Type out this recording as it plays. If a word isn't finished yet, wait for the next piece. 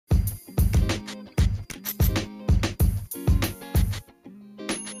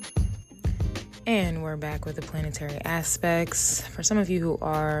And we're back with the planetary aspects. For some of you who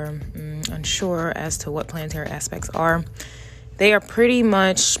are unsure as to what planetary aspects are, they are pretty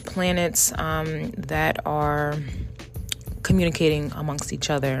much planets that are communicating amongst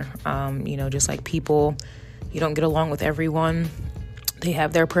each other. Just like people, you don't get along with everyone. They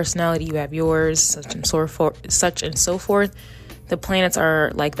have their personality, you have yours, such and so forth. The planets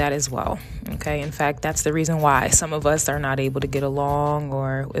are like that as well. Okay. In fact, that's the reason why some of us are not able to get along,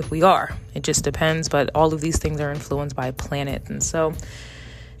 or if we are, it just depends. But all of these things are influenced by planets. And so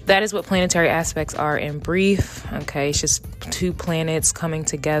that is what planetary aspects are in brief. Okay. It's just two planets coming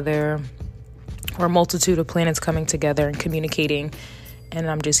together, or a multitude of planets coming together and communicating. And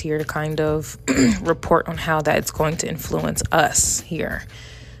I'm just here to kind of report on how that's going to influence us here.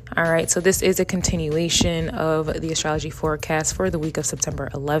 All right, so this is a continuation of the astrology forecast for the week of September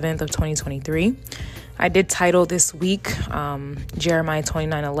 11th of 2023. I did title this week Jeremiah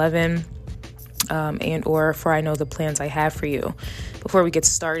 29:11 and or For I Know the Plans I Have for You. Before we get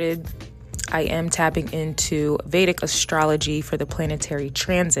started, I am tapping into Vedic astrology for the planetary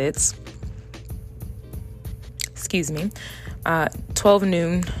transits. 12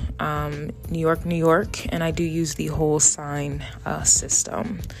 noon, New York, and I do use the whole sign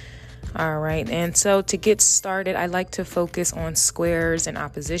system. All right, and so to get started, I like to focus on squares and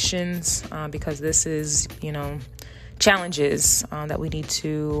oppositions because this is, challenges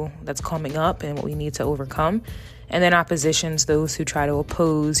that's coming up and what we need to overcome. And then oppositions, those who try to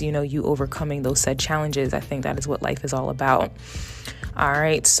oppose, you overcoming those said challenges. I think that is what life is all about. All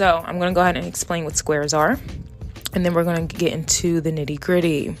right, so I'm going to go ahead and explain what squares are. And then we're going to get into the nitty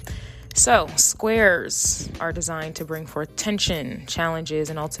gritty. So squares are designed to bring forth tension, challenges,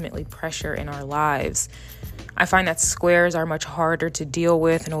 and ultimately pressure in our lives. I find that squares are much harder to deal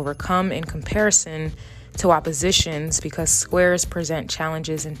with and overcome in comparison to oppositions because squares present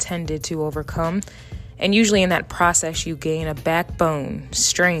challenges intended to overcome. And usually in that process, you gain a backbone,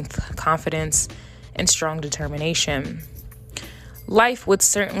 strength, confidence, and strong determination. Life would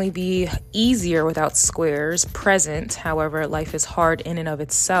certainly be easier without squares present. However, life is hard in and of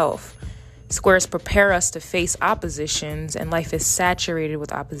itself. Squares prepare us to face oppositions, and life is saturated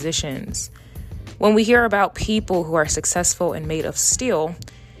with oppositions. When we hear about people who are successful and made of steel,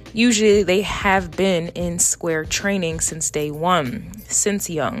 usually they have been in square training since day one, since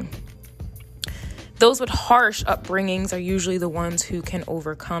young. Those with harsh upbringings are usually the ones who can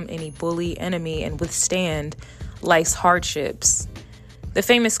overcome any bully, enemy, and withstand life's hardships. The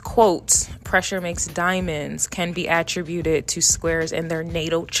famous quote, "Pressure makes diamonds," can be attributed to squares in their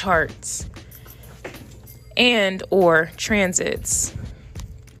natal charts and or transits.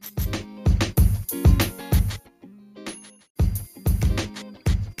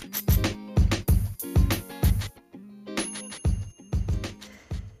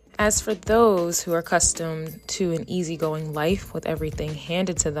 As for those who are accustomed to an easygoing life with everything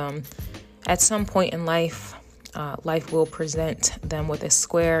handed to them, at some point in life will present them with a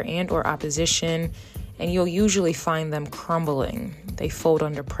square and or opposition, and you'll usually find them crumbling. They fold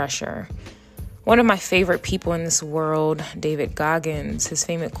under pressure. One of my favorite people in this world, David Goggins, his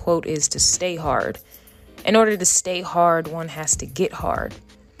famous quote is to stay hard. In order to stay hard, one has to get hard.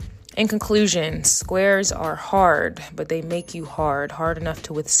 In conclusion, squares are hard, but they make you hard enough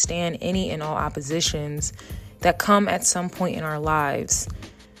to withstand any and all oppositions that come at some point in our lives.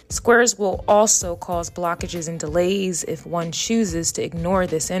 Squares will also cause blockages and delays if one chooses to ignore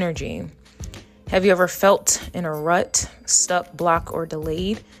this energy. Have you ever felt in a rut, stuck, blocked, or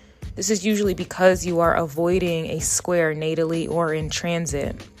delayed? This is usually because you are avoiding a square natally or in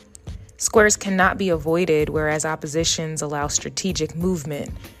transit. Squares cannot be avoided, whereas oppositions allow strategic movement.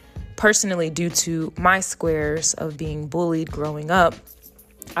 Personally, due to my squares of being bullied growing up,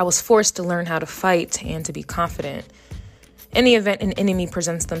 I was forced to learn how to fight and to be confident. In the event an enemy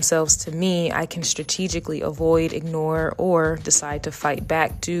presents themselves to me, I can strategically avoid, ignore, or decide to fight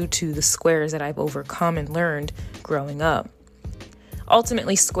back due to the squares that I've overcome and learned growing up.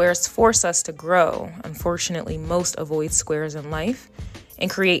 Ultimately, squares force us to grow. Unfortunately, most avoid squares in life and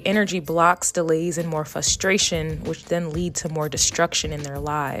create energy blocks, delays, and more frustration, which then lead to more destruction in their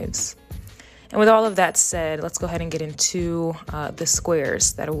lives. And with all of that said, let's go ahead and get into the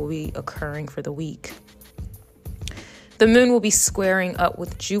squares that will be occurring for the week. The moon will be squaring up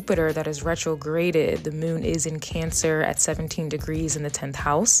with Jupiter that is retrograded. The moon is in Cancer at 17 degrees in the 10th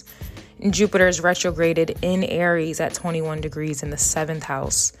house. And Jupiter is retrograded in Aries at 21 degrees in the 7th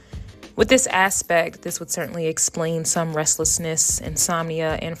house. With this aspect, this would certainly explain some restlessness,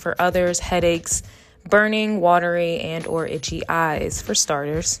 insomnia, and for others, headaches, burning, watery, and or itchy eyes, for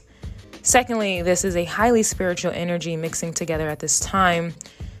starters. Secondly, this is a highly spiritual energy mixing together at this time,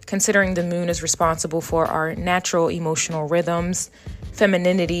 considering the moon is responsible for our natural emotional rhythms,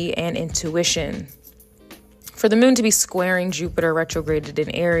 femininity, and intuition. For the moon to be squaring Jupiter retrograded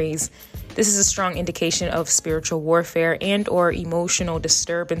in Aries, this is a strong indication of spiritual warfare and or emotional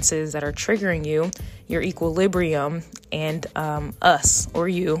disturbances that are triggering you, your equilibrium, and us or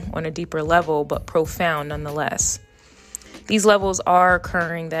you on a deeper level, but profound nonetheless. These levels are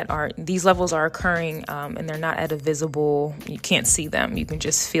occurring, and they're not at a visible, you can't see them, you can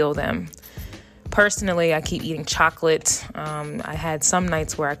just feel them. Personally, I keep eating chocolate. I had some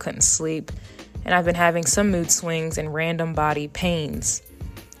nights where I couldn't sleep, and I've been having some mood swings and random body pains.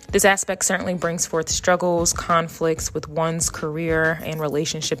 This aspect certainly brings forth struggles, conflicts with one's career and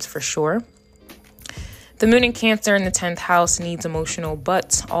relationships for sure. The moon in Cancer in the 10th house needs emotional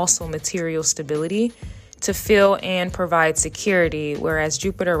but also material stability to feel and provide security, whereas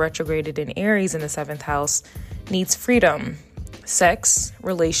Jupiter retrograded in Aries in the 7th house needs freedom, sex,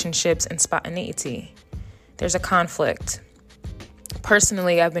 relationships, and spontaneity. There's a conflict.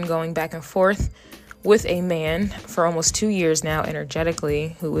 Personally, I've been going back and forth with a man for almost 2 years now,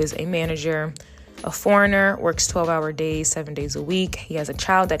 energetically, who is a manager, a foreigner, works 12-hour days, 7 days a week. He has a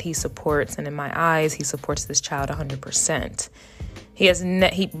child that he supports, and in my eyes, he supports this child 100%.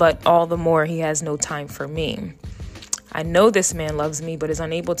 But all the more, he has no time for me. I know this man loves me, but is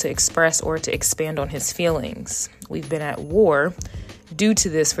unable to express or to expand on his feelings. We've been at war due to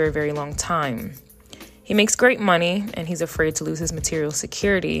this for a very long time. He makes great money, and he's afraid to lose his material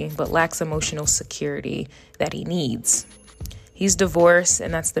security, but lacks emotional security that he needs. He's divorced,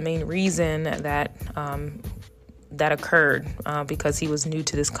 and that's the main reason that occurred, because he was new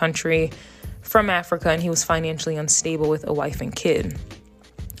to this country from Africa, and he was financially unstable with a wife and kid.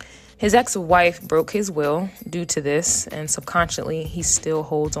 His ex-wife broke his will due to this, and subconsciously he still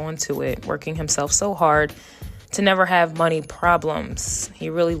holds on to it, working himself so hard to never have money problems. He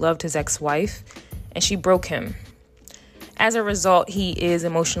really loved his ex-wife, and she broke him. As a result, he is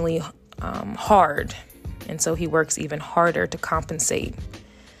emotionally hard, and so he works even harder to compensate.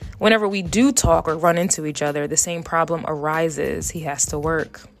 Whenever we do talk or run into each other, the same problem arises. He has to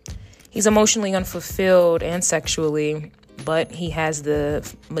work. He's emotionally unfulfilled and sexually, but he has the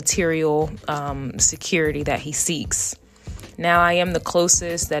material security that he seeks. Now, I am the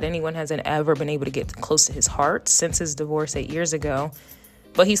closest that anyone has ever been able to get close to his heart since his divorce 8 years ago.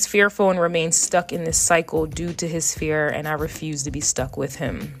 But he's fearful and remains stuck in this cycle due to his fear, and I refuse to be stuck with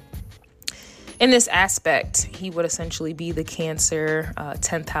him. In this aspect, he would essentially be the Cancer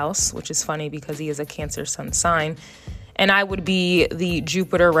 10th house, which is funny because he is a Cancer sun sign, and I would be the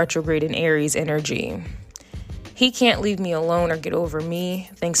Jupiter retrograde in Aries energy. He can't leave me alone or get over me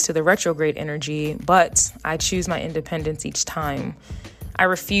thanks to the retrograde energy, but I choose my independence each time. I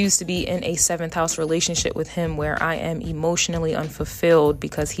refuse to be in a 7th house relationship with him where I am emotionally unfulfilled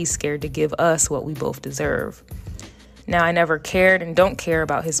because he's scared to give us what we both deserve. Now, I never cared and don't care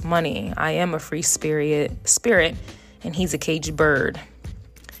about his money. I am a free spirit, and he's a caged bird.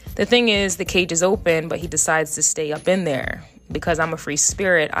 The thing is, the cage is open, but he decides to stay up in there. Because I'm a free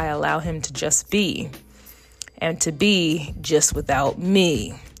spirit, I allow him to just be, and to be just without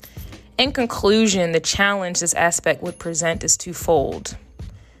me. In conclusion, the challenge this aspect would present is twofold.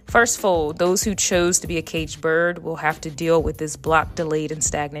 First fold, those who chose to be a caged bird will have to deal with this blocked, delayed, and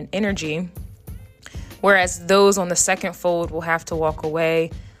stagnant energy, whereas those on the second fold will have to walk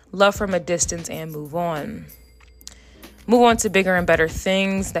away, love from a distance, and move on. Move on to bigger and better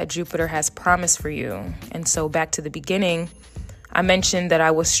things that Jupiter has promised for you. And so back to the beginning, I mentioned that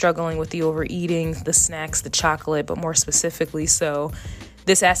I was struggling with the overeating, the snacks, the chocolate, but more specifically so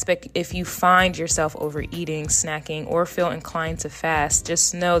this aspect, if you find yourself overeating, snacking, or feel inclined to fast,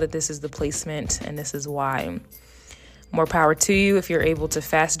 just know that this is the placement and this is why. More power to you if you're able to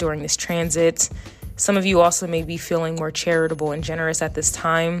fast during this transit. Some of you also may be feeling more charitable and generous at this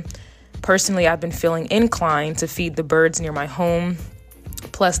time. Personally, I've been feeling inclined to feed the birds near my home.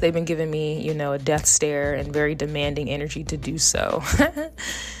 Plus, they've been giving me, a death stare and very demanding energy to do so.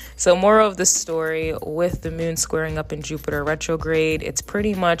 So moral of the story, with the moon squaring up in Jupiter retrograde, it's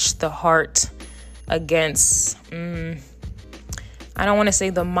pretty much the heart against, I don't want to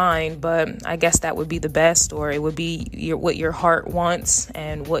say the mind, but I guess that would be the best, or it would be what your heart wants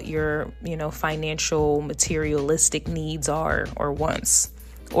and what your, financial, materialistic needs are or wants,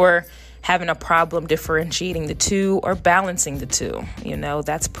 or having a problem differentiating the two or balancing the two.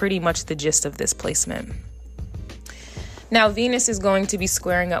 That's pretty much the gist of this placement. Now, Venus is going to be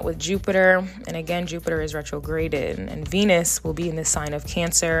squaring up with Jupiter, and again, Jupiter is retrograded, and Venus will be in the sign of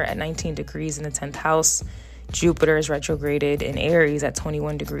Cancer at 19 degrees in the 10th house. Jupiter is retrograded in Aries at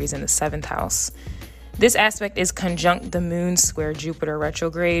 21 degrees in the 7th house. This aspect is conjunct the moon square Jupiter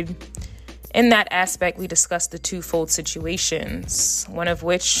retrograde. In that aspect, we discussed the twofold situations, one of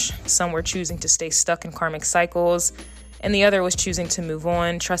which some were choosing to stay stuck in karmic cycles, and the other was choosing to move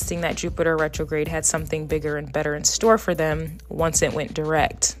on, trusting that Jupiter retrograde had something bigger and better in store for them once it went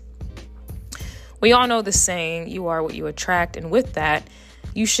direct. We all know the saying, you are what you attract, and with that,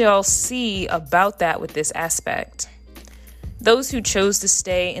 you shall see about that with this aspect. Those who chose to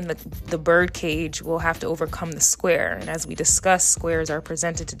stay in the bird cage will have to overcome the square. And as we discussed, squares are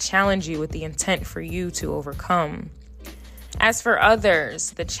presented to challenge you with the intent for you to overcome. As for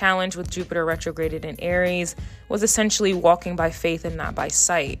others, the challenge with Jupiter retrograded in Aries was essentially walking by faith and not by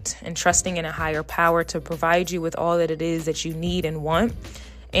sight, and trusting in a higher power to provide you with all that it is that you need and want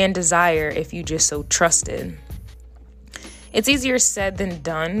and desire if you just so trusted. It's easier said than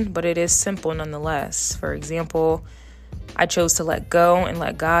done, but it is simple nonetheless. For example, I chose to let go and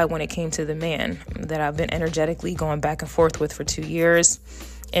let God when it came to the man that I've been energetically going back and forth with for 2 years,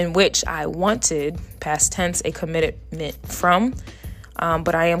 in which I wanted, past tense, a commitment from.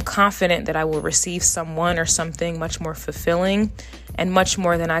 But I am confident that I will receive someone or something much more fulfilling and much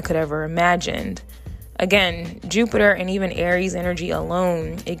more than I could ever imagined. Again, Jupiter and even Aries energy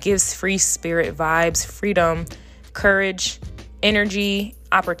alone, it gives free spirit vibes, freedom, courage, energy,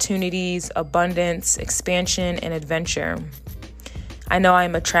 opportunities, abundance, expansion, and adventure. I know I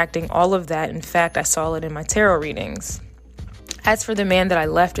am attracting all of that. In fact, I saw it in my tarot readings. As for the man that I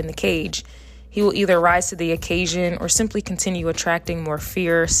left in the cage, he will either rise to the occasion or simply continue attracting more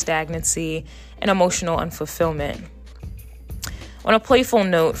fear, stagnancy, and emotional unfulfillment. On a playful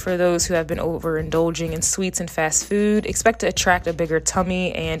note, for those who have been overindulging in sweets and fast food, expect to attract a bigger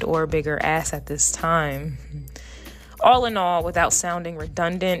tummy and or bigger ass at this time. All in all, without sounding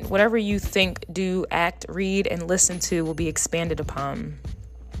redundant, whatever you think, do, act, read, and listen to will be expanded upon.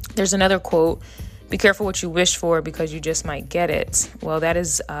 There's another quote, be careful what you wish for because you just might get it. Well, that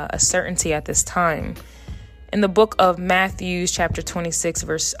is a certainty at this time. In the book of Matthew, chapter 26,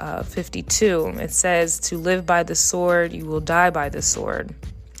 verse 52, it says, to live by the sword, you will die by the sword.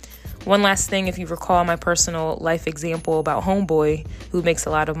 One last thing, if you recall my personal life example about homeboy who makes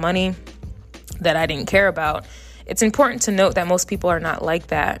a lot of money that I didn't care about, it's important to note that most people are not like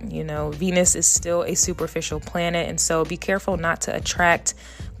that. You know, Venus is still a superficial planet, and so be careful not to attract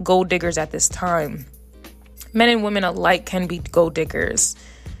gold diggers at this time. Men and women alike can be gold diggers.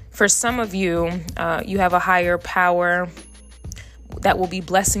 For some of you, you have a higher power that will be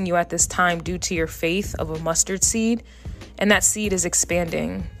blessing you at this time due to your faith of a mustard seed, and that seed is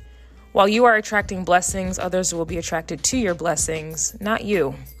expanding. While you are attracting blessings, others will be attracted to your blessings, not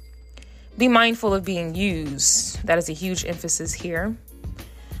you. Be mindful of being used. That is a huge emphasis here.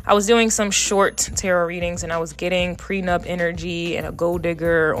 I was doing some short tarot readings and I was getting prenup energy and a gold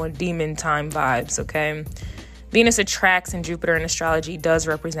digger on demon time vibes, okay? Venus attracts and Jupiter in astrology does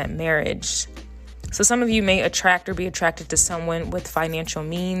represent marriage. So some of you may attract or be attracted to someone with financial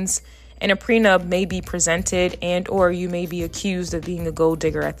means, and a prenup may be presented and or you may be accused of being a gold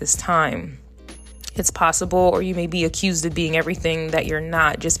digger at this time. It's possible, or you may be accused of being everything that you're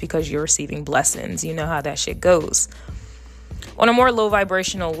not just because you're receiving blessings. You know how that shit goes. On a more low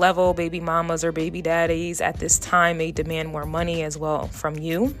vibrational level, baby mamas or baby daddies at this time may demand more money as well from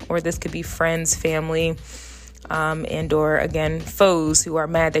you, or this could be friends, family, and or again, foes who are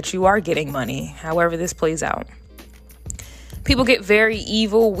mad that you are getting money. However this plays out. People get very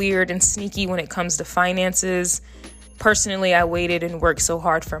evil, weird, and sneaky when it comes to finances. Personally, I waited and worked so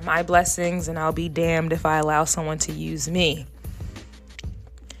hard for my blessings, and I'll be damned if I allow someone to use me.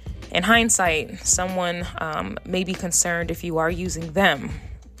 In hindsight, someone may be concerned if you are using them.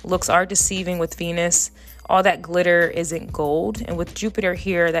 Looks are deceiving with Venus. All that glitter isn't gold. And with Jupiter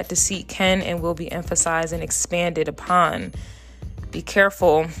here, that deceit can and will be emphasized and expanded upon. Be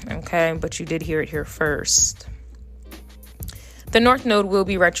careful, okay? But you did hear it here first. The North Node will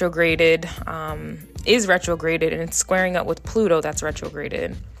be retrograded, is retrograded, and it's squaring up with Pluto that's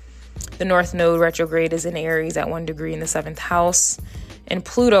retrograded. The North Node retrograde is in Aries at 1 degree in the 7th house, and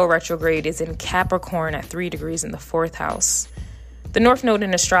Pluto retrograde is in Capricorn at 3 degrees in the 4th house. The North Node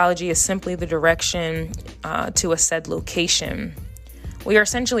in astrology is simply the direction to a said location. We are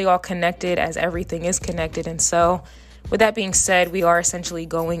essentially all connected as everything is connected, and so with that being said, we are essentially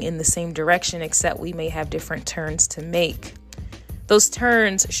going in the same direction, except we may have different turns to make. Those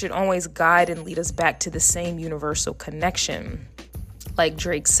turns should always guide and lead us back to the same universal connection. Like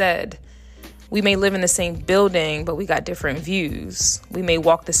Drake said, we may live in the same building, but we got different views. We may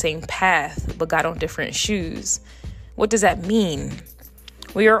walk the same path, but got on different shoes. What does that mean?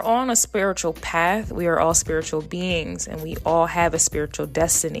 We are all on a spiritual path. We are all spiritual beings, and we all have a spiritual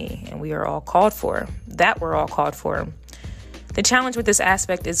destiny, and we are all called for. We're all called for. The challenge with this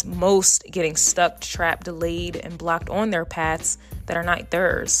aspect is most getting stuck, trapped, delayed, and blocked on their paths that are not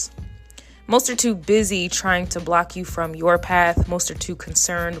theirs. Most are too busy trying to block you from your path. Most are too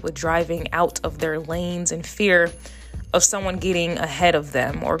concerned with driving out of their lanes in fear of someone getting ahead of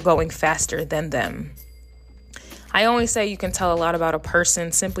them or going faster than them. I always say you can tell a lot about a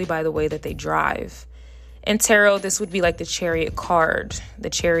person simply by the way that they drive. In tarot, this would be like the Chariot card. The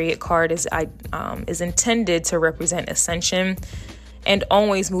Chariot card is intended to represent ascension and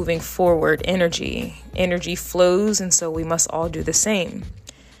always moving forward energy. Energy flows, and so we must all do the same.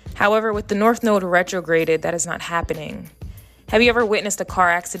 However, with the North Node retrograded, that is not happening. Have you ever witnessed a car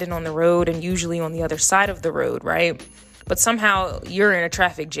accident on the road, and usually on the other side of the road, right? But somehow you're in a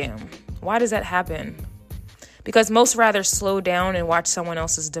traffic jam. Why does that happen? Because most rather slow down and watch someone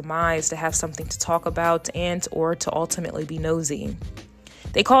else's demise to have something to talk about and or to ultimately be nosy.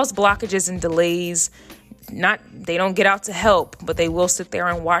 They cause blockages and delays. They don't get out to help, but they will sit there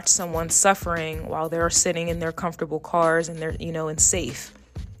and watch someone suffering while they're sitting in their comfortable cars and they're, and safe.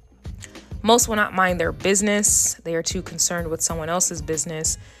 Most will not mind their business. They are too concerned with someone else's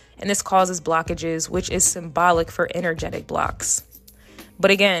business, and this causes blockages, which is symbolic for energetic blocks. But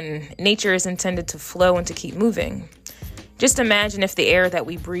again, nature is intended to flow and to keep moving. Just imagine if the air that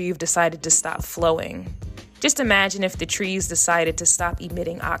we breathe decided to stop flowing. Just imagine if the trees decided to stop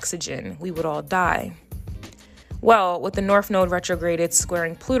emitting oxygen. We would all die. Well, with the North Node retrograded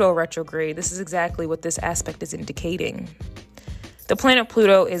squaring Pluto retrograde, this is exactly what this aspect is indicating. The planet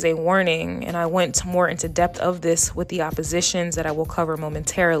Pluto is a warning, and I went more into depth of this with the oppositions that I will cover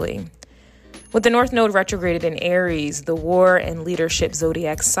momentarily. With the North Node retrograded in Aries, the war and leadership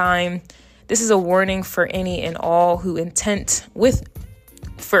zodiac sign, this is a warning for any and all who have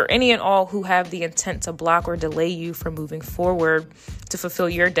the intent to block or delay you from moving forward to fulfill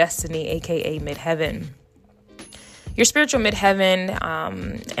your destiny, aka midheaven. Your spiritual midheaven,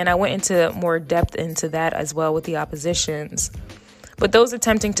 and I went into more depth into that as well with the oppositions. But those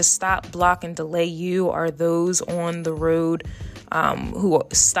attempting to stop, block, and delay you are those on the road who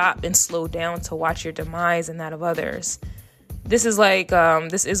stop and slow down to watch your demise and that of others. This is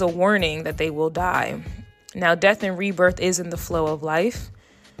this is a warning that they will die. Now, death and rebirth is in the flow of life,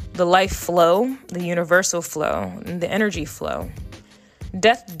 the life flow, the universal flow, and the energy flow.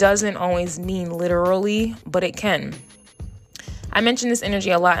 Death doesn't always mean literally, but it can. I mentioned this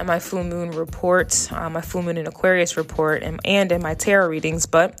energy a lot in my full moon report, my full moon in Aquarius report, and in my tarot readings,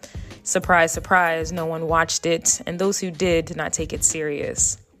 but surprise, surprise, no one watched it, and those who did not take it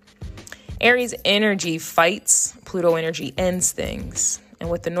serious. Aries energy fights, Pluto energy ends things. And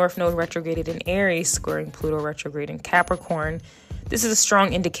with the North Node retrograded in Aries, squaring Pluto retrograde in Capricorn, this is a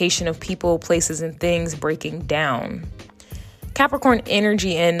strong indication of people, places, and things breaking down. Capricorn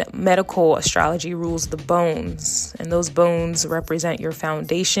energy in medical astrology rules the bones, and those bones represent your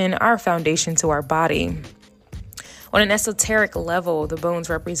foundation, our foundation to our body. On an esoteric level, the bones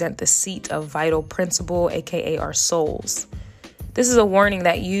represent the seat of vital principle, aka our souls. This is a warning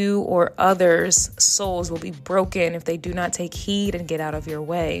that you or others' souls will be broken if they do not take heed and get out of your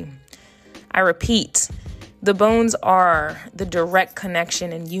way. I repeat, the bones are the direct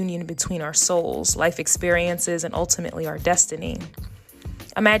connection and union between our souls, life experiences, and ultimately our destiny.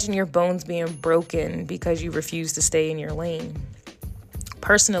 Imagine your bones being broken because you refuse to stay in your lane.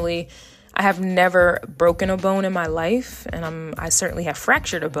 Personally, I have never broken a bone in my life, and I certainly have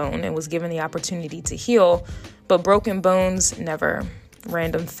fractured a bone and was given the opportunity to heal, but broken bones, never.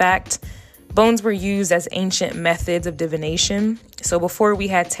 Random fact, bones were used as ancient methods of divination. So before we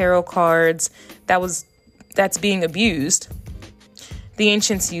had tarot cards, that's being abused. The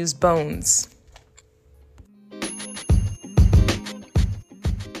ancients used bones.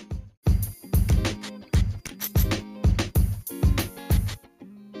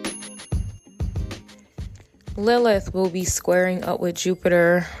 Lilith will be squaring up with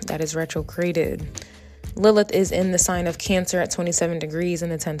Jupiter that is retrograded. Lilith is in the sign of Cancer at 27 degrees in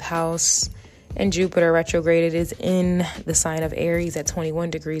the 10th house, and Jupiter retrograded is in the sign of Aries at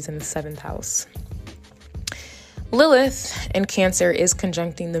 21 degrees in the 7th house. Lilith in Cancer is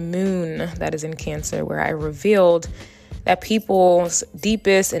conjuncting the moon that is in Cancer, where I revealed that people's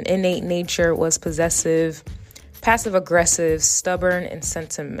deepest and innate nature was possessive, passive-aggressive, stubborn, and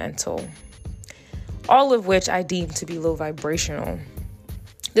sentimental. All of which I deem to be low vibrational.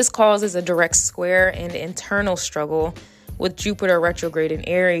 This causes a direct square and internal struggle with Jupiter retrograde in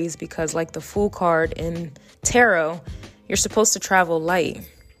Aries because, like the Fool card in tarot, you're supposed to travel light.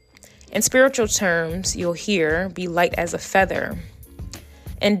 In spiritual terms, you'll hear, be light as a feather.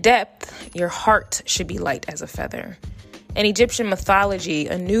 In depth, your heart should be light as a feather. In Egyptian mythology,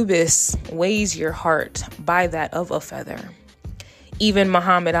 Anubis weighs your heart by that of a feather. Even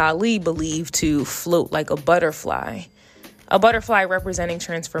Muhammad Ali believed to float like a butterfly representing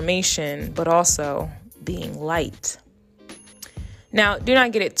transformation, but also being light. Now, do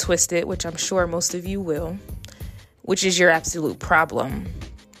not get it twisted, which I'm sure most of you will, which is your absolute problem.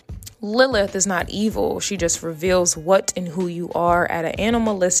 Lilith is not evil. She just reveals what and who you are at an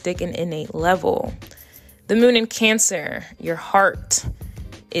animalistic and innate level. The moon in Cancer, your heart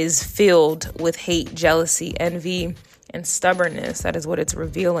is filled with hate, jealousy, envy, and stubbornness. That is what it's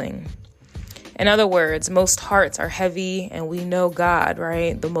revealing. In other words, most hearts are heavy, and we know God,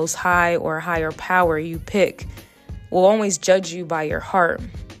 right? The most high or higher power you pick will always judge you by your heart.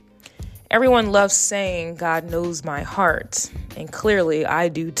 Everyone loves saying, God knows my heart, and clearly I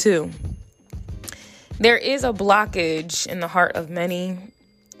do too. There is a blockage in the heart of many,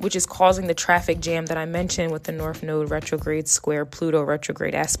 which is causing the traffic jam that I mentioned with the North Node retrograde square Pluto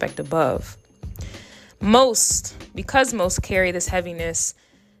retrograde aspect above. Because most carry this heaviness,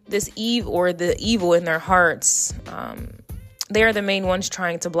 this the evil in their hearts, they are the main ones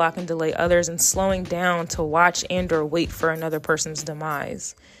trying to block and delay others and slowing down to watch and or wait for another person's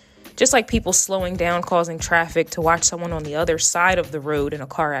demise. Just like people slowing down, causing traffic to watch someone on the other side of the road in a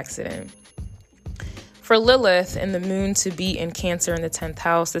car accident. For Lilith and the moon to be in Cancer in the 10th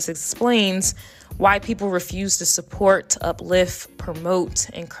house, this explains why people refuse to support, uplift, promote,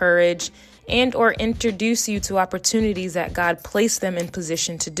 encourage, and or introduce you to opportunities that God placed them in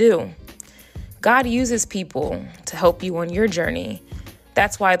position to do. God uses people to help you on your journey.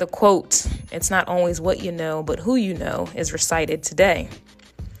 That's why the quote, "It's not always what you know, but who you know," is recited today.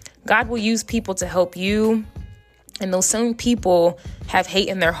 God will use people to help you, and those same people have hate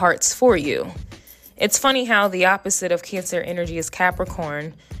in their hearts for you. It's funny how the opposite of Cancer energy is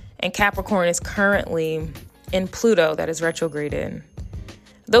Capricorn, and Capricorn is currently in Pluto that is retrograded.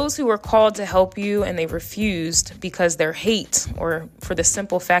 Those who were called to help you and they refused because their hate or for the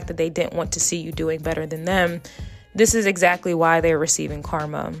simple fact that they didn't want to see you doing better than them, this is exactly why they're receiving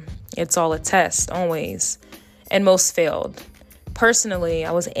karma. It's all a test, always, and most failed. Personally,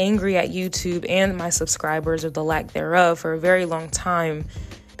 I was angry at YouTube and my subscribers, or the lack thereof, for a very long time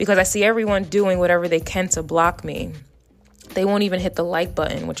because I see everyone doing whatever they can to block me. They won't even hit the like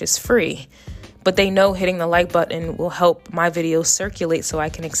button, which is free, but they know hitting the like button will help my videos circulate so I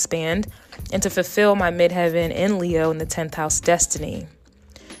can expand and to fulfill my midheaven in Leo in the 10th house destiny.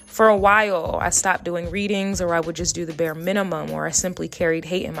 For a while, I stopped doing readings, or I would just do the bare minimum, or I simply carried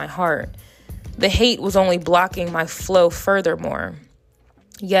hate in my heart. The hate was only blocking my flow furthermore.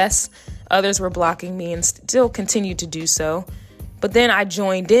 Yes, others were blocking me and still continue to do so. But then I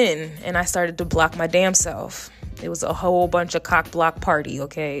joined in and I started to block my damn self. It was a whole bunch of cock block party,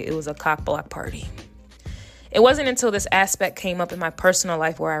 okay? It was a cock block party. It wasn't until this aspect came up in my personal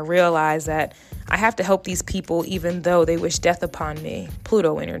life where I realized that I have to help these people even though they wish death upon me.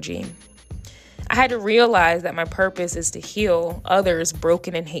 Pluto energy. I had to realize that my purpose is to heal others'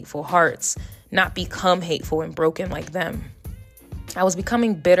 broken and hateful hearts, not become hateful and broken like them. I was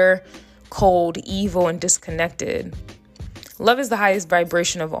becoming bitter, cold, evil, and disconnected. Love is the highest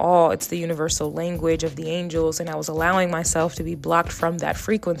vibration of all. It's the universal language of the angels, and I was allowing myself to be blocked from that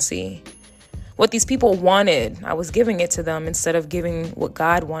frequency. What these people wanted, I was giving it to them instead of giving what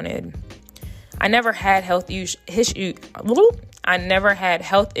God wanted. I never had health issues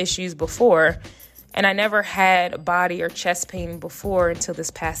before, and I never had body or chest pain before until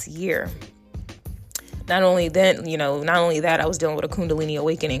this past year. Not only that, I was dealing with a Kundalini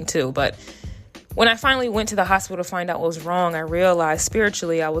awakening too, but when I finally went to the hospital to find out what was wrong, I realized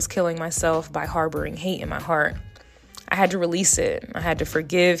spiritually I was killing myself by harboring hate in my heart. I had to release it. I had to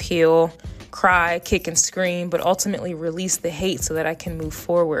forgive, heal, cry, kick, and scream, but ultimately release the hate so that I can move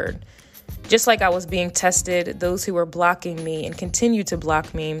forward. Just like I was being tested, those who were blocking me and continue to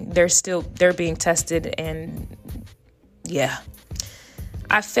block me, they're being tested, and yeah.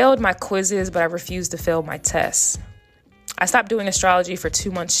 I failed my quizzes, but I refused to fail my tests. I stopped doing astrology for 2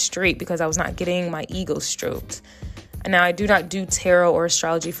 months straight because I was not getting my ego stroked. And now I do not do tarot or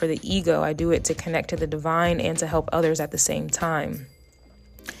astrology for the ego. I do it to connect to the divine and to help others at the same time.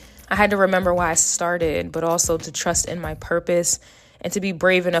 I had to remember why I started, but also to trust in my purpose and to be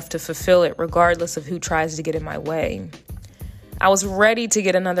brave enough to fulfill it regardless of who tries to get in my way. I was ready to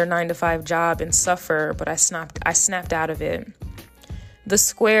get another 9-to-5 job and suffer, but I snapped out of it. The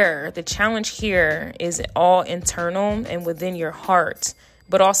square, the challenge here is all internal and within your heart,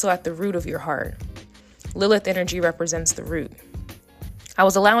 but also at the root of your heart. Lilith energy represents the root. I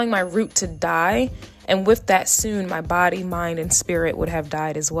was allowing my root to die And with that, soon my body, mind, and spirit would have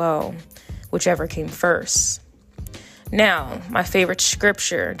died as well, whichever came first. Now, my favorite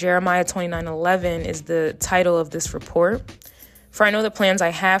scripture, Jeremiah 29:11, is the title of this report. For I know the plans I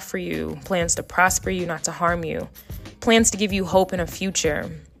have for you, plans to prosper you, not to harm you, plans to give you hope and a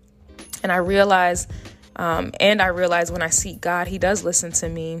future. And I realize when I seek God, he does listen to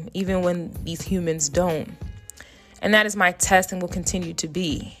me, even when these humans don't. And that is my test and will continue to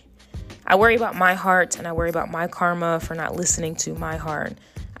be. I worry about my heart and I worry about my karma for not listening to my heart.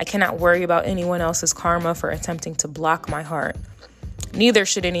 I cannot worry about anyone else's karma for attempting to block my heart. Neither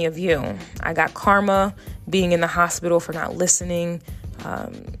should any of you. I got karma being in the hospital for not listening.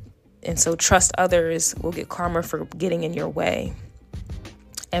 And so trust others will get karma for getting in your way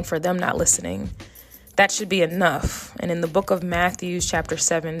and for them not listening. That should be enough. And in the book of Matthew, chapter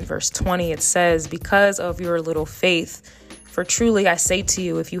 7, verse 20, it says, because of your little faith, for truly I say to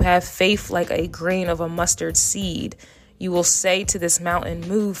you, if you have faith like a grain of a mustard seed, you will say to this mountain,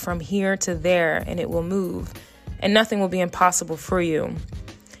 move from here to there, and it will move, and nothing will be impossible for you.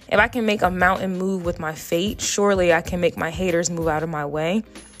 If I can make a mountain move with my faith, surely I can make my haters move out of my way.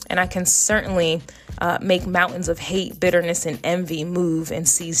 And I can certainly make mountains of hate, bitterness, and envy move and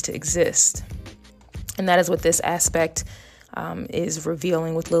cease to exist. And that is what this aspect is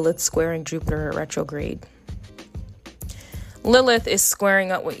revealing with Lilith squaring Jupiter retrograde. Lilith is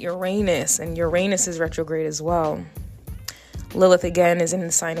squaring up with Uranus, and Uranus is retrograde as well. Lilith, again, is in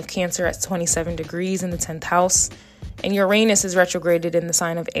the sign of Cancer at 27 degrees in the 10th house, and Uranus is retrograded in the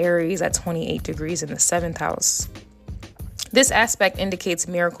sign of Aries at 28 degrees in the 7th house. This aspect indicates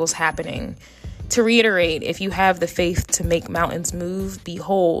miracles happening. To reiterate, if you have the faith to make mountains move,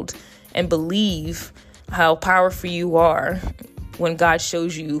 behold and believe how powerful you are when God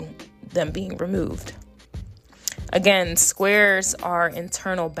shows you them being removed. Again, squares are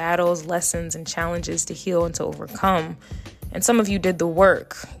internal battles, lessons, and challenges to heal and to overcome. And some of you did the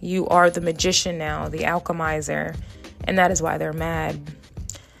work. You are the magician now, the alchemizer, and that is why they're mad.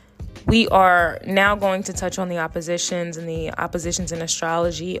 We are now going to touch on the oppositions, and the oppositions in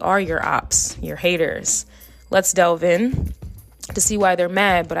astrology are your ops, your haters. Let's delve in to see why they're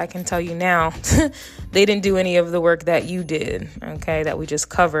mad, but I can tell you now, they didn't do any of the work that you did, okay, that we just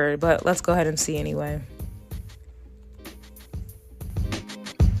covered, but let's go ahead and see anyway.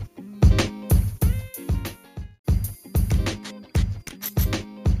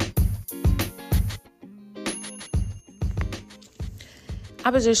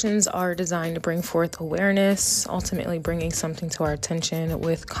 Oppositions are designed to bring forth awareness, ultimately bringing something to our attention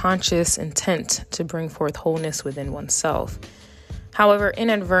with conscious intent to bring forth wholeness within oneself. However,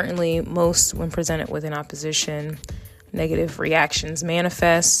 inadvertently, most when presented with an opposition, negative reactions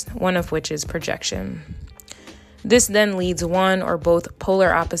manifest, one of which is projection. This then leads one or both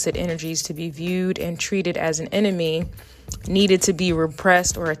polar opposite energies to be viewed and treated as an enemy, needed to be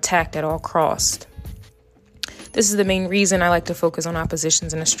repressed or attacked at all costs. This is the main reason I like to focus on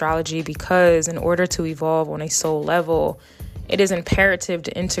oppositions in astrology, because in order to evolve on a soul level, it is imperative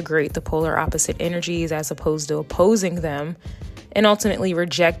to integrate the polar opposite energies as opposed to opposing them and ultimately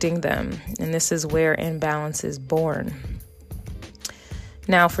rejecting them. And this is where imbalance is born.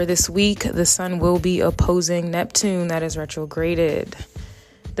 Now, for this week, the sun will be opposing Neptune, that is retrograded.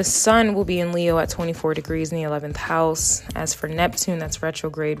 The sun will be in Leo at 24 degrees in the 11th house. As for Neptune, that's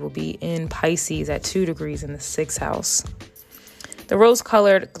retrograde, will be in Pisces at 2 degrees in the 6th house. The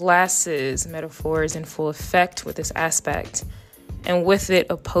rose-colored glasses metaphor is in full effect with this aspect. And with it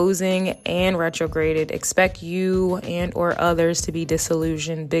opposing and retrograded, expect you and or others to be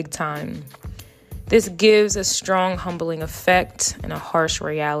disillusioned big time. This gives a strong humbling effect and a harsh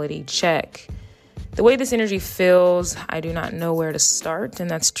reality check. The way this energy feels, I do not know where to start, and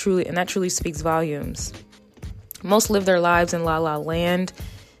that truly speaks volumes. Most live their lives in la la land,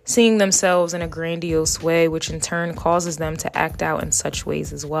 seeing themselves in a grandiose way, which in turn causes them to act out in such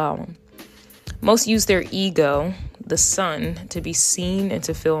ways as well. Most use their ego, the sun, to be seen and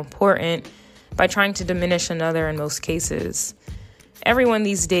to feel important by trying to diminish another in most cases. Everyone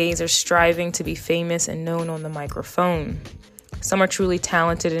these days are striving to be famous and known on the microphone. Some are truly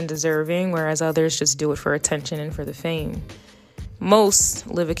talented and deserving, whereas others just do it for attention and for the fame. Most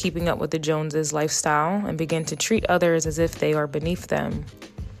live a keeping up with the Joneses lifestyle and begin to treat others as if they are beneath them.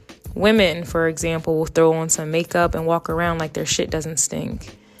 Women, for example, will throw on some makeup and walk around like their shit doesn't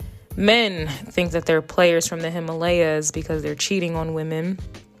stink. Men think that they're players from the Himalayas because they're cheating on women.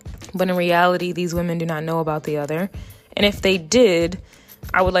 But in reality, these women do not know about the other. And if they did,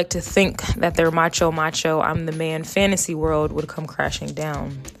 I would like to think that their macho, I'm the man fantasy world would come crashing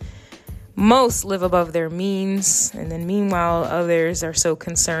down. Most live above their means, and then meanwhile, others are so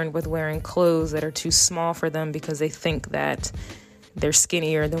concerned with wearing clothes that are too small for them because they think that they're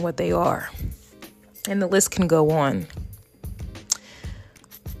skinnier than what they are. And the list can go on.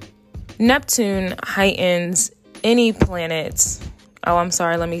 Neptune heightens any planet.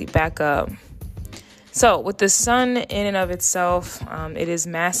 Let me back up. So with the sun in and of itself, it is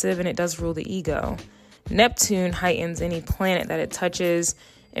massive and it does rule the ego. Neptune heightens any planet that it touches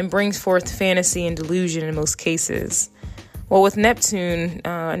and brings forth fantasy and delusion in most cases. Well, with Neptune,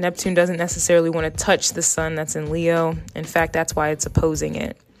 Neptune doesn't necessarily want to touch the sun that's in Leo. In fact, that's why it's opposing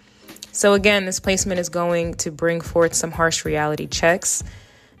it. So again, this placement is going to bring forth some harsh reality checks.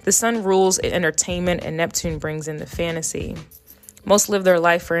 The sun rules entertainment and Neptune brings in the fantasy. Most live their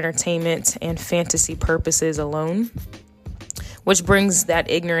life for entertainment and fantasy purposes alone, which brings that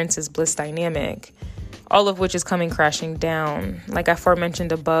ignorance is bliss dynamic, all of which is coming crashing down. Like I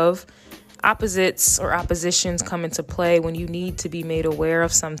aforementioned above, opposites or oppositions come into play when you need to be made aware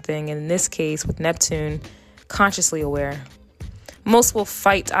of something. And in this case, with Neptune, consciously aware. Most will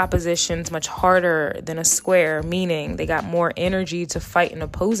fight oppositions much harder than a square, meaning they got more energy to fight an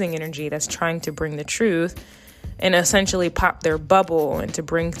opposing energy that's trying to bring the truth and essentially pop their bubble and to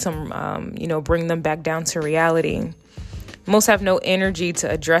bring bring them back down to reality. Most have no energy to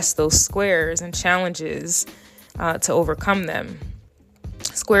address those squares and challenges to overcome them.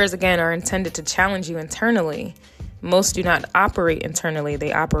 Squares, again, are intended to challenge you internally. Most do not operate internally.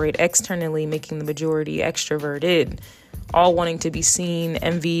 They operate externally, making the majority extroverted, all wanting to be seen,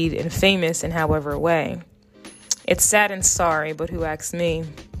 envied, and famous in however way. It's sad and sorry, but who asked me?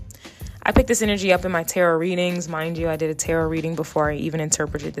 I picked this energy up in my tarot readings. Mind you, I did a tarot reading before I even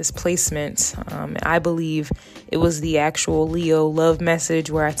interpreted this placement. I believe it was the actual Leo love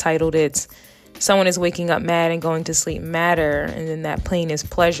message where I titled it, "Someone is waking up mad and going to sleep madder," and then that plane is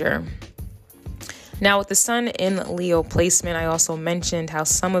pleasure. Now, with the sun in Leo placement, I also mentioned how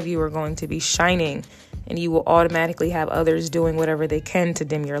some of you are going to be shining, and you will automatically have others doing whatever they can to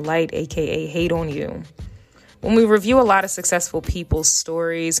dim your light, aka hate on you. When we review a lot of successful people's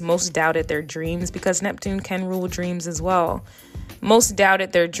stories, most doubted their dreams because Neptune can rule dreams as well. Most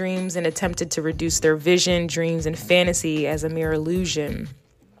doubted their dreams and attempted to reduce their vision, dreams, and fantasy as a mere illusion.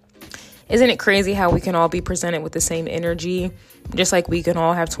 Isn't it crazy how we can all be presented with the same energy, just like we can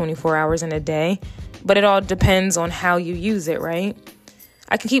all have 24 hours in a day? But it all depends on how you use it, right?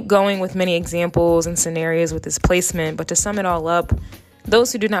 I can keep going with many examples and scenarios with this placement, but to sum it all up,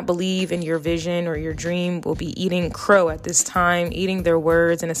 those who do not believe in your vision or your dream will be eating crow at this time, eating their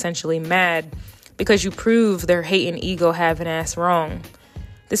words and essentially mad because you prove their hate and ego have an ass wrong.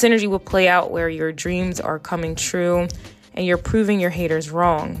 This energy will play out where your dreams are coming true and you're proving your haters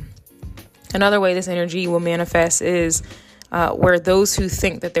wrong. Another way this energy will manifest is where those who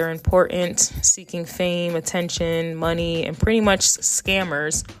think that they're important, seeking fame, attention, money, and pretty much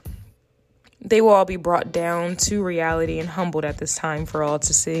scammers, they will all be brought down to reality and humbled at this time for all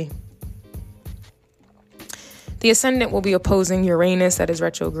to see. The ascendant will be opposing Uranus that is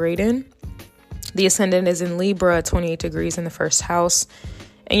retrograding. The ascendant is in Libra at 28 degrees in the first house.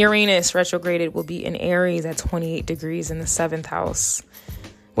 And Uranus retrograded will be in Aries at 28 degrees in the seventh house.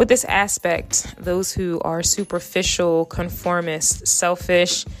 With this aspect, those who are superficial, conformist,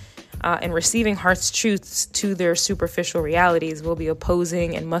 selfish, and receiving heart's truths to their superficial realities will be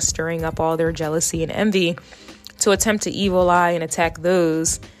opposing and mustering up all their jealousy and envy to attempt to evil eye and attack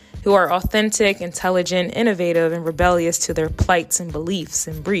those who are authentic, intelligent, innovative, and rebellious to their plights and beliefs.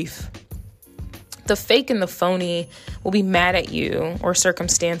 In brief, the fake and the phony will be mad at you or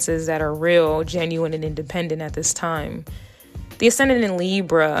circumstances that are real, genuine, and independent at this time. The ascendant in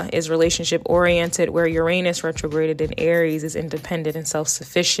Libra is relationship oriented, where Uranus retrograded in Aries is independent and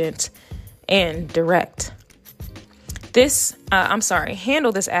self-sufficient and direct.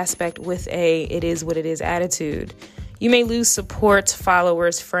 Handle this aspect with a it is what it is attitude. You may lose support,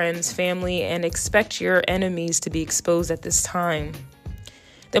 followers, friends, family, and expect your enemies to be exposed at this time.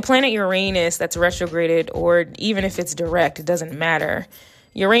 The planet Uranus that's retrograded, or even if it's direct, it doesn't matter.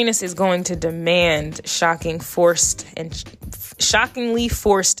 Uranus is going to demand shockingly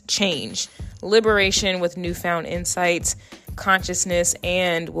forced change, liberation with newfound insights, consciousness,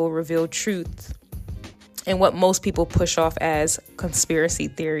 and will reveal truth and what most people push off as conspiracy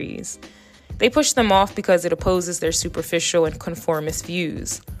theories. They push them off because it opposes their superficial and conformist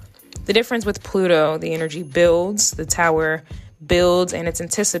views. The difference with Pluto, the energy builds, the tower builds, and it's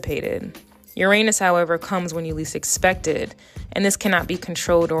anticipated. Uranus, however, comes when you least expect it, and this cannot be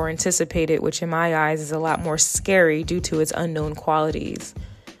controlled or anticipated, which in my eyes is a lot more scary due to its unknown qualities.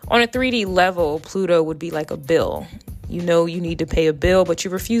 On a 3D level, Pluto would be like a bill. You know you need to pay a bill, but you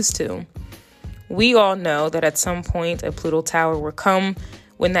refuse to. We all know that at some point a Pluto tower will come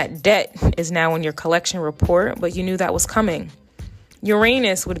when that debt is now in your collection report, but you knew that was coming.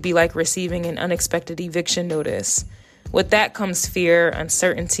 Uranus would be like receiving an unexpected eviction notice. With that comes fear,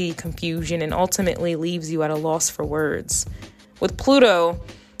 uncertainty, confusion, and ultimately leaves you at a loss for words. With Pluto,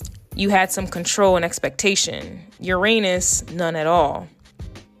 you had some control and expectation. Uranus, none at all.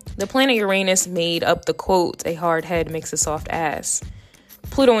 The planet Uranus made up the quote, "A hard head makes a soft ass."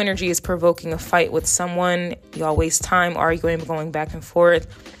 Pluto energy is provoking a fight with someone. Y'all waste time arguing, going back and forth.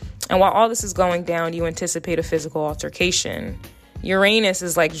 And while all this is going down, you anticipate a physical altercation. Uranus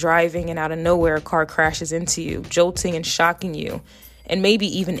is like driving and out of nowhere a car crashes into you, jolting and shocking you, and maybe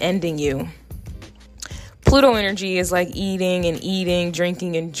even ending you. Pluto energy is like eating and eating,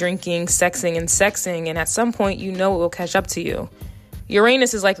 drinking and drinking, sexing and sexing, and at some point you know it will catch up to you.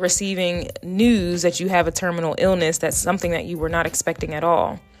 Uranus is like receiving news that you have a terminal illness, that's something that you were not expecting at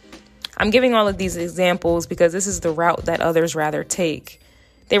all. I'm giving all of these examples because this is the route that others rather take.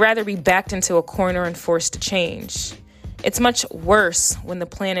 They rather be backed into a corner and forced to change. It's much worse when the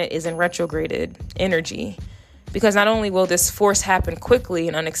planet is in retrograded energy, because not only will this force happen quickly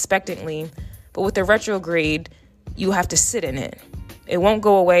and unexpectedly, but with the retrograde, you have to sit in it. It won't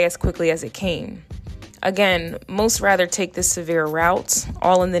go away as quickly as it came. Again, most rather take this severe route,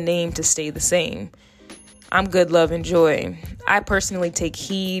 all in the name to stay the same. I'm good, love, and joy. I personally take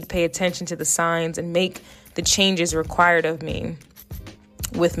heed, pay attention to the signs, and make the changes required of me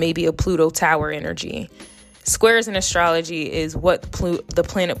with maybe a Pluto tower energy. Squares in astrology is what the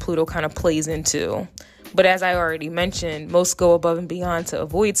planet Pluto kind of plays into. But as I already mentioned, most go above and beyond to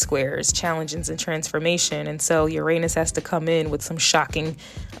avoid squares, challenges, and transformation. And so Uranus has to come in with some shocking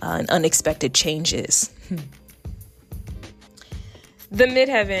and unexpected changes. The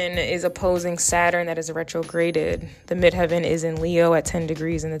midheaven is opposing Saturn that is retrograded. The midheaven is in Leo at 10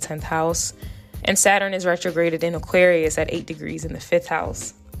 degrees in the 10th house. And Saturn is retrograded in Aquarius at 8 degrees in the 5th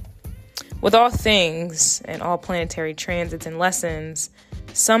house. With all things and all planetary transits and lessons,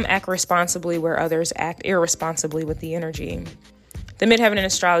 some act responsibly where others act irresponsibly with the energy. The midheaven in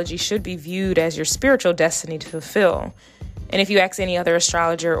astrology should be viewed as your spiritual destiny to fulfill. And if you ask any other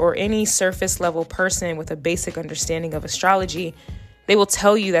astrologer or any surface level person with a basic understanding of astrology, they will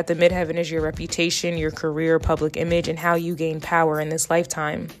tell you that the midheaven is your reputation, your career, public image, and how you gain power in this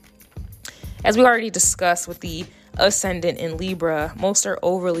lifetime. As we already discussed with the ascendant in Libra, most are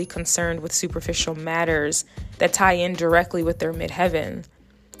overly concerned with superficial matters that tie in directly with their midheaven.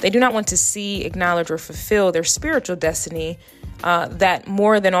 They do not want to see, acknowledge, or fulfill their spiritual destiny that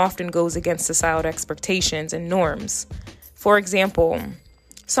more than often goes against societal expectations and norms. For example,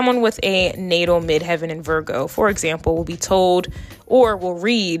 someone with a natal midheaven in Virgo, for example, will be told or will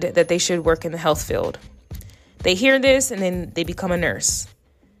read that they should work in the health field. They hear this and then they become a nurse.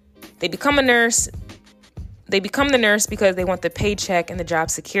 They become the nurse because they want the paycheck and the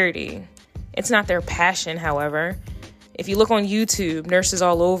job security. It's not their passion, however. If you look on YouTube, nurses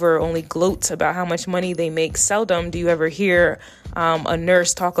all over only gloat about how much money they make. Seldom do you ever hear a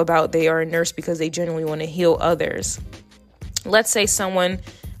nurse talk about they are a nurse because they genuinely want to heal others. Let's say someone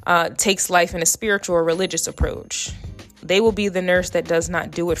takes life in a spiritual or religious approach. They will be the nurse that does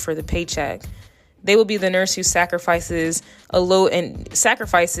not do it for the paycheck. They will be the nurse who sacrifices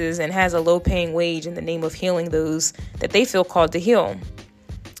and has a low-paying wage in the name of healing those that they feel called to heal.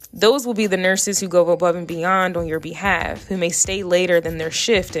 Those will be the nurses who go above and beyond on your behalf, who may stay later than their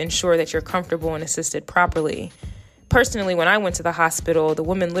shift to ensure that you're comfortable and assisted properly. Personally, when I went to the hospital, the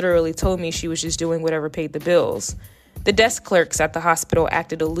woman literally told me she was just doing whatever paid the bills. The desk clerks at the hospital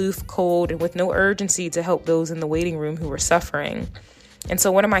acted aloof, cold, and with no urgency to help those in the waiting room who were suffering. And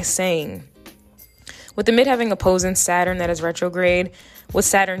so what am I saying? With the midheaven opposing Saturn that is retrograde, with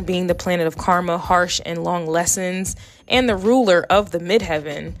Saturn being the planet of karma, harsh and long lessons, and the ruler of the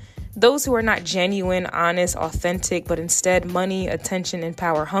midheaven, those who are not genuine, honest, authentic, but instead money, attention, and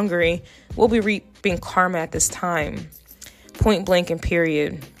power hungry will be reaping karma at this time. Point blank and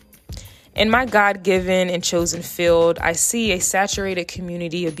period. In my God-given and chosen field, I see a saturated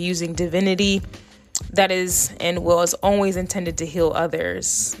community abusing divinity that is and was always intended to heal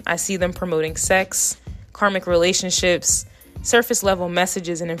others. I see them promoting sex, karmic relationships, surface level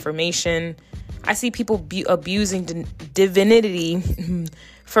messages and information. I see people abusing divinity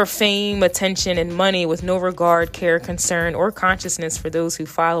for fame, attention, and money with no regard, care, concern, or consciousness for those who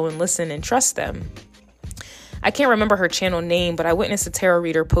follow and listen and trust them. I can't remember her channel name, but I witnessed a tarot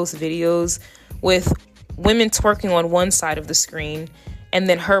reader post videos with women twerking on one side of the screen and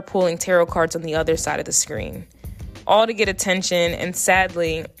then her pulling tarot cards on the other side of the screen, all to get attention. And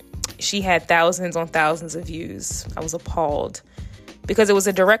sadly, she had thousands on thousands of views. I was appalled. because it was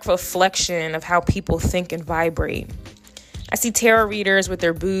a direct reflection of how people think and vibrate. I see tarot readers with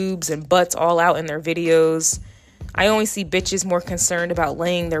their boobs and butts all out in their videos. I only see bitches more concerned about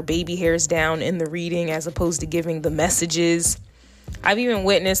laying their baby hairs down in the reading as opposed to giving the messages. I've even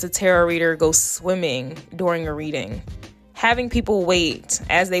witnessed a tarot reader go swimming during a reading, having people wait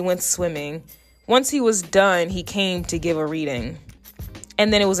as they went swimming. Once he was done, he came to give a reading.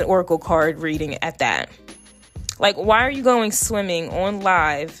 And then it was an oracle card reading at that. Like, why are you going swimming on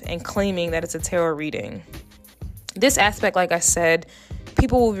live and claiming that it's a tarot reading? This aspect, like I said,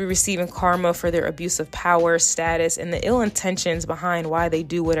 people will be receiving karma for their abuse of power, status, and the ill intentions behind why they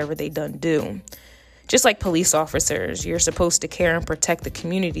do whatever they done do. Just like police officers, you're supposed to care and protect the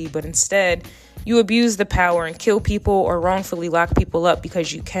community, but instead, you abuse the power and kill people or wrongfully lock people up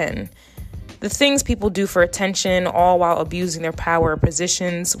because you can. The things people do for attention, all while abusing their power or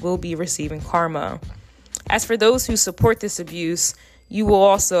positions, will be receiving karma. As for those who support this abuse, they will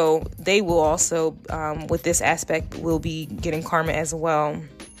also, with this aspect, will be getting karma as well.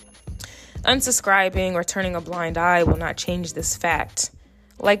 Unsubscribing or turning a blind eye will not change this fact.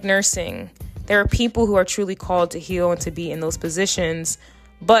 Like nursing, there are people who are truly called to heal and to be in those positions,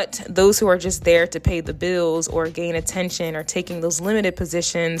 but those who are just there to pay the bills or gain attention are taking those limited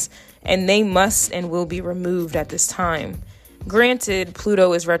positions, and they must and will be removed at this time. Granted,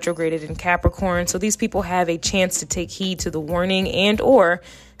 Pluto is retrograded in Capricorn, so these people have a chance to take heed to the warning, and or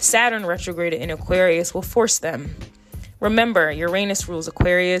Saturn retrograded in Aquarius will force them. Remember, Uranus rules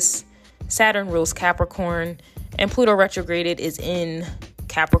Aquarius, Saturn rules Capricorn, and Pluto retrograded is in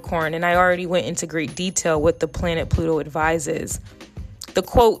Capricorn, and I already went into great detail what the planet Pluto advises. The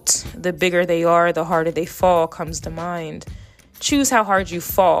quote, "The bigger they are, the harder they fall," comes to mind. Choose how hard you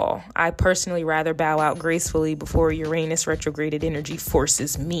fall. I personally rather bow out gracefully before Uranus retrograded energy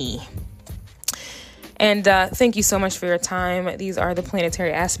forces me. And thank you so much for your time. These are the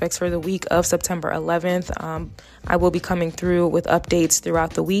planetary aspects for the week of September 11th. I will be coming through with updates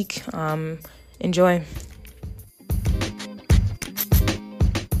throughout the week. Enjoy.